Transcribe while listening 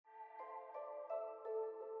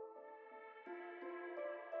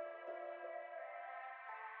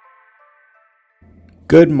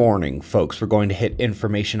Good morning, folks. We're going to hit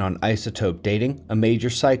information on isotope dating, a major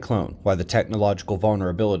cyclone, why the technological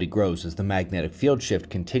vulnerability grows as the magnetic field shift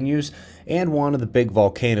continues, and one of the big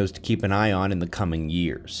volcanoes to keep an eye on in the coming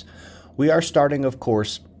years. We are starting, of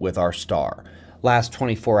course, with our star. Last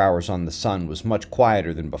 24 hours on the sun was much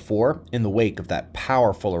quieter than before. In the wake of that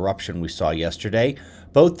powerful eruption we saw yesterday,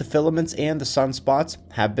 both the filaments and the sunspots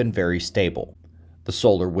have been very stable. The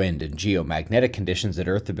solar wind and geomagnetic conditions at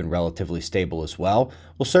Earth have been relatively stable as well.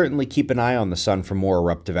 We'll certainly keep an eye on the sun for more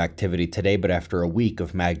eruptive activity today, but after a week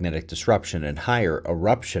of magnetic disruption and higher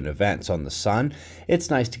eruption events on the sun,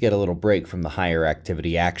 it's nice to get a little break from the higher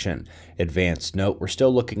activity action. Advanced note, we're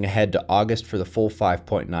still looking ahead to August for the full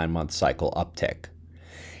 5.9-month cycle uptick.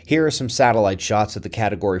 Here are some satellite shots of the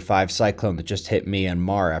Category 5 cyclone that just hit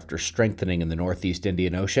Myanmar after strengthening in the northeast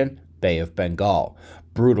Indian Ocean, Bay of Bengal.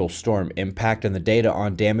 Brutal storm impact, and the data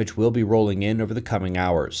on damage will be rolling in over the coming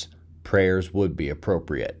hours. Prayers would be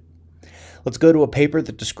appropriate. Let's go to a paper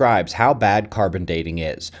that describes how bad carbon dating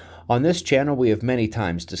is. On this channel, we have many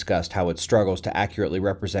times discussed how it struggles to accurately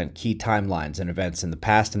represent key timelines and events in the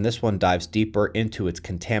past, and this one dives deeper into its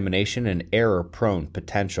contamination and error-prone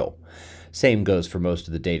potential. Same goes for most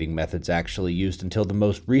of the dating methods actually used until the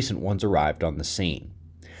most recent ones arrived on the scene.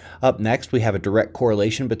 Up next, we have a direct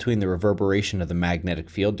correlation between the reverberation of the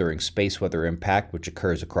magnetic field during space weather impact, which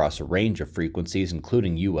occurs across a range of frequencies,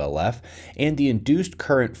 including ULF, and the induced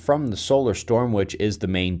current from the solar storm, which is the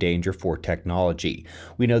main danger for technology.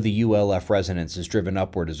 We know the ULF resonance is driven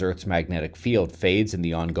upward as Earth's magnetic field fades in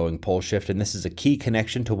the ongoing pole shift, and this is a key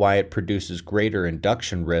connection to why it produces greater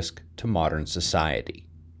induction risk to modern society.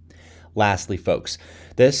 Lastly, folks,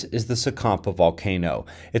 this is the Secampa volcano.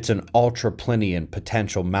 It's an ultra-plinian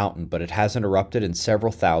potential mountain, but it hasn't erupted in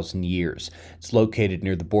several thousand years. It's located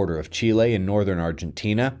near the border of Chile and northern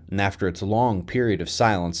Argentina, and after its long period of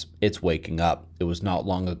silence, it's waking up. It was not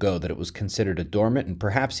long ago that it was considered a dormant and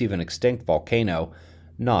perhaps even extinct volcano.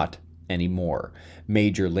 Not anymore.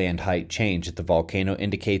 Major land height change at the volcano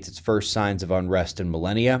indicates its first signs of unrest in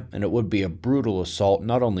millennia, and it would be a brutal assault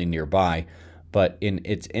not only nearby, but in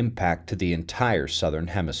its impact to the entire southern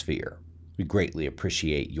hemisphere. We greatly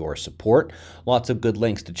appreciate your support. Lots of good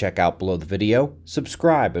links to check out below the video.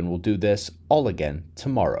 Subscribe, and we'll do this all again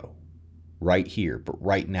tomorrow. Right here, but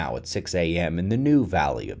right now at 6 a.m. in the new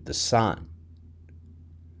Valley of the Sun.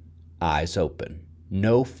 Eyes open,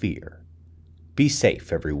 no fear. Be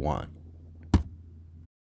safe, everyone.